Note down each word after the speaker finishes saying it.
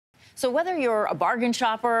So whether you're a bargain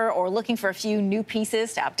shopper or looking for a few new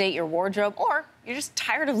pieces to update your wardrobe, or you're just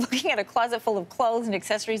tired of looking at a closet full of clothes and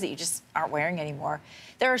accessories that you just aren't wearing anymore,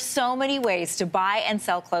 there are so many ways to buy and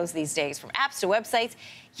sell clothes these days, from apps to websites.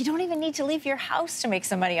 You don't even need to leave your house to make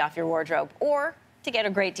some money off your wardrobe or to get a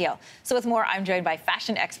great deal. So with more, I'm joined by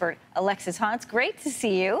fashion expert Alexis Hans. Great to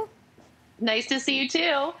see you. Nice to see you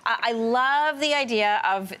too. I love the idea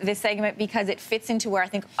of this segment because it fits into where I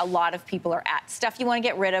think a lot of people are at. Stuff you want to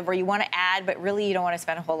get rid of or you want to add, but really you don't want to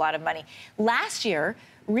spend a whole lot of money. Last year,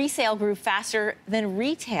 resale grew faster than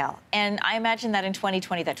retail, and I imagine that in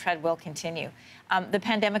 2020 that trend will continue. The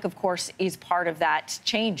pandemic, of course, is part of that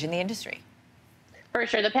change in the industry. For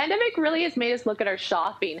sure. The pandemic really has made us look at our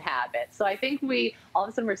shopping habits. So I think all of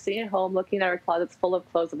a sudden we're sitting at home looking at our closets full of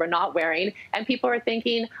clothes that we're not wearing. And people are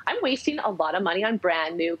thinking, I'm wasting a lot of money on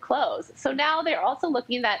brand new clothes. So now they're also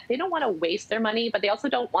looking that they don't want to waste their money, but they also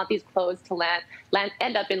don't want these clothes to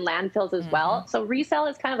end up in landfills as well. So resale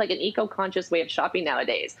is kind of like an eco-conscious way of shopping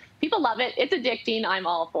nowadays. People love it. It's addicting. I'm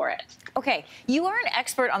all for it. Okay, you are an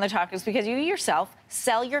expert on the topics because you yourself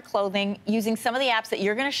sell your clothing using some of the apps that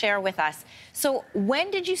you're going to share with us. So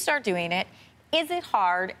when did you start doing it? Is it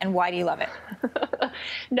hard, and why do you love it?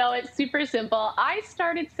 No, it's super simple. I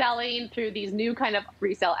started selling through these new kind of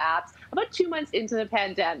resale apps about 2 months into the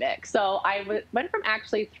pandemic. So I went from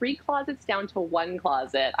actually 3 closets down to 1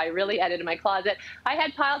 closet. I really edited my closet. I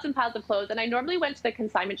had piles and piles of clothes, and I normally went to the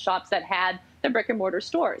consignment shops that had the brick and mortar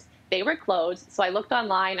stores. They were closed, so I looked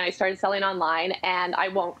online, I started selling online, and I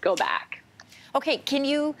won't go back. Okay, can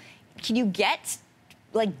you get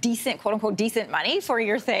like decent, quote unquote, decent money for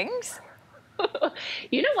your things?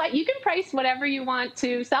 You know what? You can price whatever you want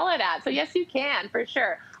to sell it at. So yes, you can, for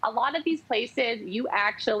sure. A lot of these places, you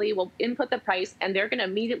actually will input the price and they're going to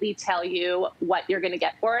immediately tell you what you're going to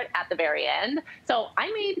get for it at the very end. So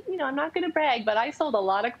I made, I'm not going to brag, but I sold a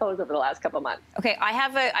lot of clothes over the last couple of months. Okay, I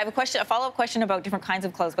have a question, a follow-up question about different kinds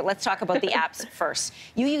of clothes, but let's talk about the apps first.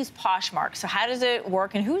 You use Poshmark, so how does it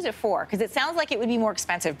work and who's it for? Because it sounds like it would be more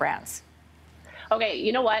expensive brands. Okay,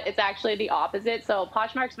 you know what? It's actually the opposite. So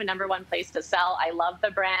Poshmark's my #1 place to sell. I love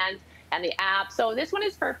the brand and the app. So this one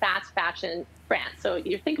is for fast fashion brands. So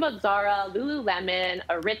you think about Zara, Lululemon,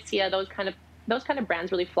 Aritzia, those kind of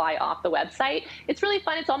brands really fly off the website. It's really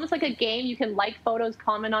fun. It's almost like a game. You can like photos,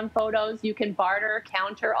 comment on photos. You can barter,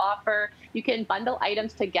 counter offer. You can bundle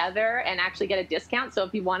items together and actually get a discount. So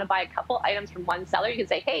if you want to buy a couple items from one seller, you can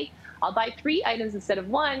say, hey, I'll buy 3 items instead of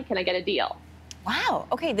 1. Can I get a deal? Wow.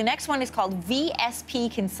 Okay, the next one is called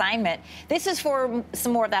VSP Consignment. This is for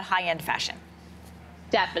some more of that high-end fashion.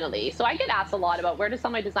 Definitely. So I get asked a lot about where to sell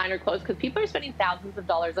my designer clothes because people are spending thousands of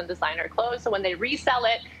dollars on designer clothes. So when they resell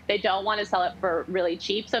it, they don't want to sell it for really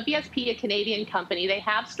cheap. So VSP, a Canadian company, they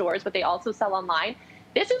have stores, but they also sell online.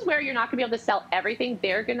 This is where you're not going to be able to sell everything.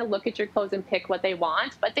 They're going to look at your clothes and pick what they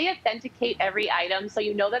want, but they authenticate every item. So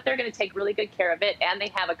you know that they're going to take really good care of it, and they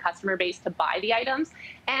have a customer base to buy the items.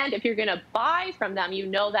 And if you're going to buy from them, you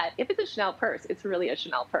know that if it's a Chanel purse, it's really a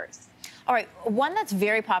Chanel purse. All right, one that's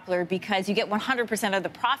very popular because you get 100% of the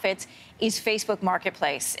profits is Facebook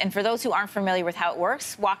Marketplace. And for those who aren't familiar with how it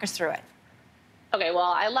works, walk us through it. Okay,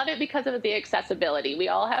 well, I love it because of the accessibility. We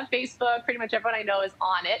all have Facebook. Pretty much everyone I know is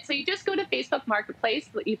on it. So you just go to Facebook Marketplace,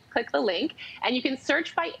 you click the link, and you can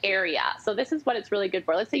search by area. So this is what it's really good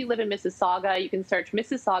for. Let's say you live in Mississauga. You can search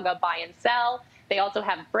Mississauga buy and sell. They also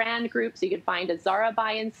have brand groups. You can find a Zara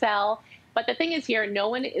buy and sell. But the thing is here, no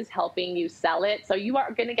one is helping you sell it. So you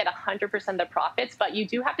are going to get 100% of the profits, but you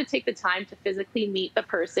do have to take the time to physically meet the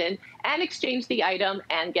person and exchange the item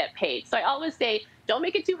and get paid. So I always say, don't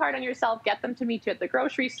make it too hard on yourself. Get them to meet you at the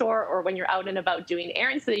grocery store or when you're out and about doing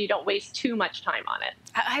errands so that you don't waste too much time on it.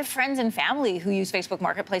 I have friends and family who use Facebook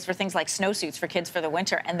Marketplace for things like snowsuits for kids for the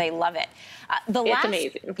winter, and they love it. It's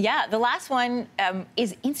amazing. Yeah, the last one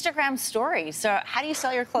is Instagram Stories. So how do you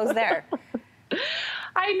sell your clothes there?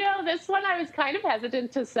 I know this one I was kind of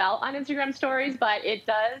hesitant to sell on Instagram stories, but it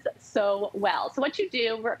does so well. So what you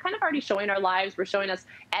do, we're kind of already showing our lives. We're showing us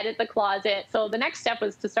edit the closet. So the next step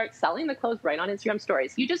was to start selling the clothes right on Instagram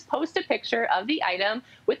stories. You just post a picture of the item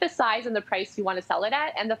with the size and the price you want to sell it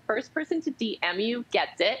at, and the first person to DM you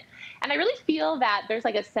gets it. And I really feel that there's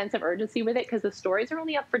like a sense of urgency with it because the stories are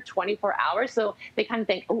only up for 24 hours. So they kind of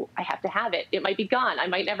think, oh, I have to have it. It might be gone. I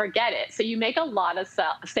might never get it. So you make a lot of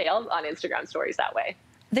sales on Instagram stories that way.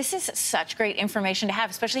 This is such great information to have,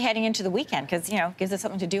 especially heading into the weekend, because, gives us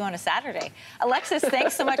something to do on a Saturday. Alexis,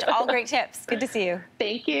 thanks so much. All great tips. Good to see you.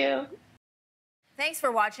 Thank you. Thanks for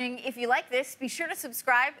watching. If you like this, be sure to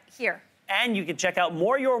subscribe here. And you can check out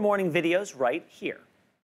more Your Morning videos right here.